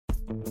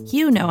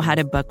You know how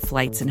to book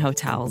flights and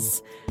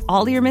hotels.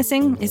 All you're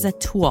missing is a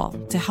tool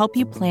to help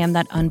you plan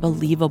that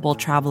unbelievable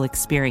travel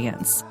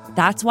experience.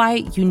 That's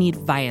why you need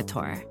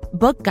Viator.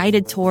 Book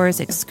guided tours,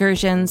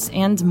 excursions,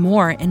 and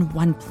more in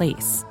one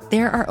place.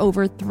 There are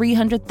over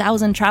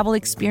 300,000 travel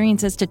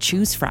experiences to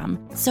choose from,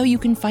 so you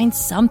can find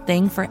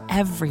something for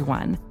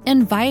everyone.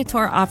 And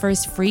Viator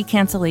offers free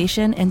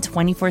cancellation and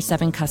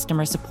 24/7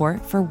 customer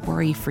support for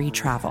worry-free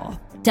travel.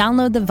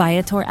 Download the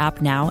Viator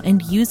app now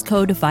and use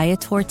code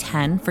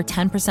Viator10 for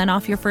 10%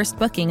 off your first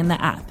booking in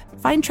the app.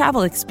 Find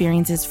travel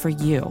experiences for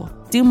you.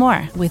 Do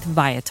more with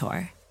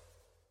Viator.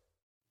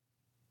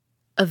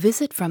 A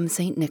visit from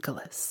St.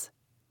 Nicholas.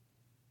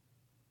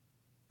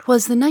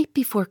 'Twas the night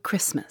before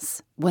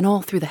Christmas, when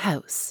all through the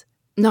house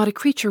not a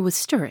creature was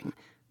stirring,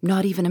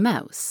 not even a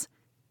mouse.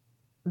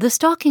 The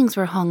stockings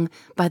were hung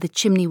by the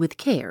chimney with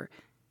care,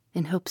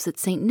 in hopes that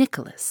St.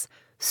 Nicholas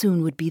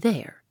soon would be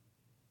there.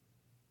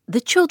 The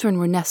children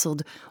were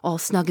nestled all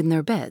snug in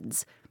their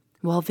beds,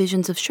 while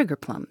visions of sugar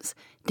plums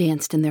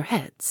danced in their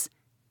heads.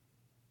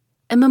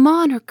 And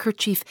Mamma in her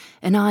kerchief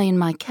and I in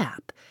my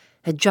cap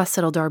had just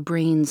settled our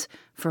brains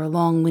for a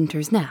long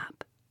winter's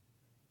nap.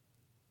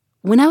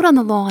 When out on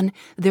the lawn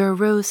there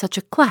arose such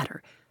a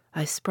clatter,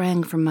 I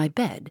sprang from my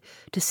bed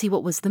to see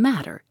what was the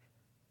matter.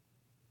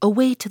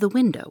 Away to the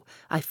window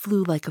I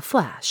flew like a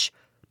flash,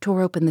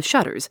 tore open the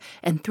shutters,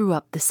 and threw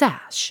up the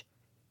sash.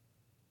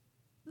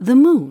 The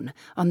moon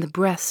on the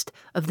breast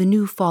of the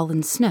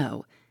new-fallen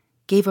snow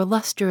gave a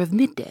lustre of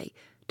midday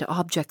to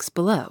objects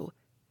below.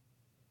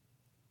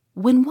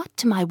 When what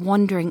to my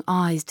wondering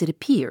eyes did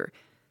appear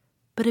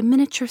but a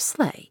miniature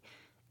sleigh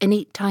and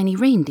 8 tiny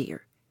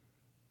reindeer.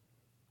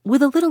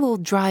 With a little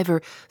old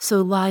driver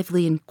so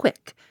lively and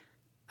quick,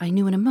 I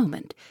knew in a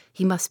moment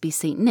he must be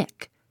St.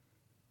 Nick.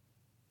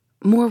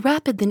 More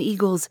rapid than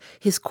eagles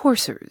his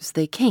coursers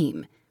they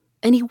came,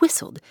 and he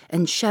whistled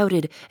and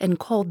shouted and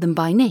called them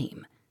by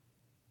name.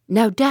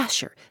 Now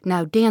Dasher,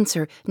 now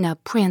Dancer, now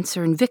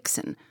Prancer and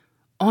Vixen,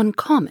 on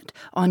Comet,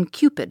 on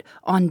Cupid,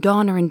 on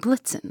Donner and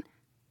Blitzen.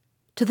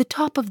 To the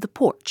top of the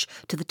porch,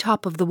 to the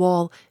top of the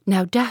wall,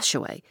 now dash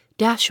away,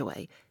 dash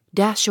away,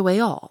 dash away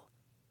all.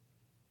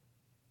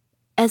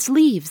 As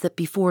leaves that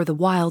before the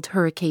wild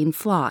hurricane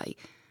fly,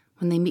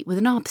 when they meet with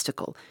an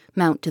obstacle,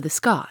 mount to the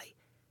sky.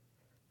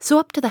 So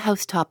up to the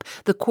housetop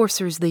the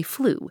coursers they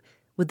flew,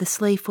 with the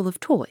sleigh full of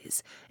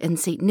toys, and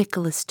St.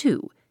 Nicholas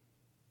too.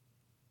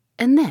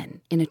 And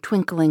then, in a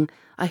twinkling,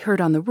 I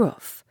heard on the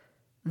roof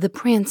the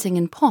prancing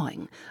and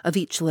pawing of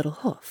each little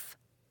hoof.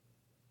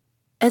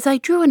 As I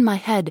drew in my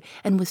head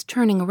and was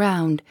turning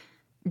around,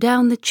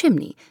 down the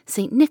chimney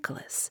St.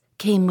 Nicholas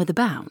came with a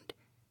bound.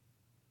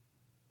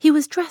 He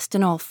was dressed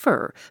in all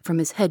fur from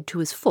his head to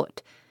his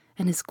foot,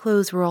 and his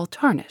clothes were all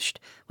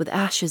tarnished with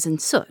ashes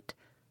and soot.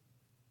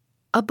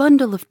 A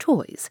bundle of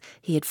toys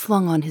he had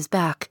flung on his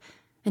back,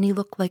 and he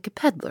looked like a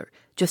peddler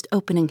just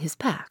opening his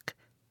pack.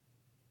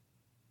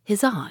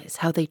 His eyes,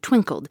 how they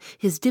twinkled,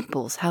 his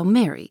dimples, how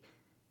merry.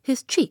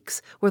 His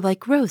cheeks were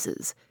like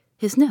roses,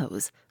 his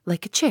nose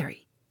like a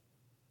cherry.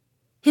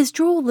 His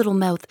droll little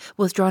mouth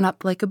was drawn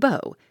up like a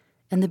bow,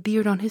 and the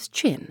beard on his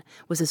chin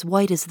was as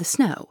white as the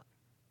snow.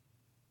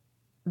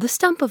 The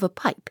stump of a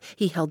pipe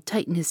he held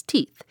tight in his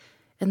teeth,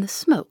 and the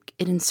smoke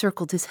it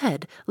encircled his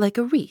head like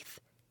a wreath.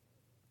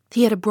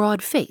 He had a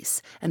broad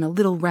face and a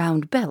little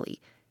round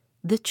belly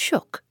that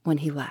shook when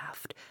he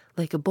laughed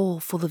like a bowl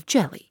full of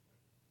jelly.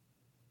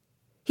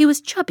 He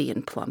was chubby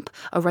and plump,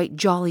 a right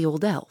jolly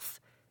old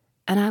elf,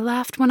 and I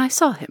laughed when I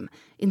saw him,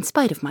 in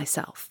spite of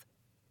myself.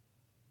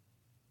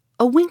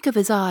 A wink of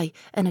his eye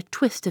and a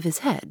twist of his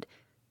head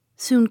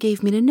soon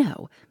gave me to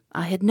know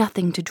I had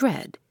nothing to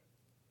dread.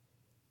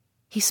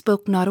 He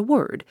spoke not a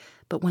word,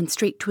 but went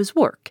straight to his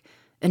work,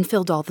 and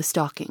filled all the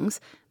stockings,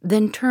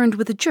 then turned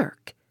with a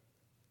jerk.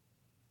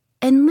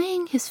 And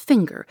laying his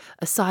finger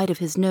aside of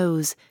his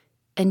nose,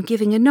 and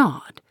giving a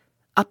nod,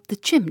 up the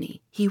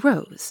chimney he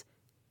rose.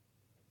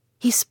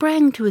 He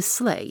sprang to his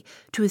sleigh,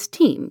 to his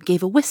team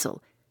gave a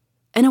whistle,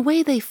 and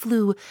away they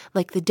flew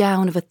like the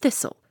down of a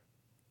thistle.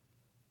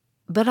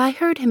 But I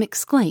heard him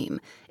exclaim,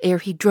 ere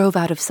he drove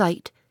out of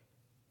sight,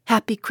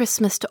 "Happy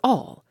Christmas to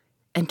all,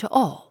 and to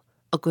all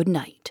a good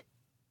night."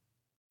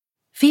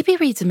 Phoebe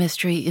Reads a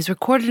Mystery is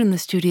recorded in the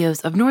studios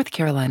of North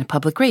Carolina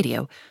Public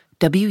Radio,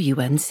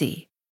 WUNC.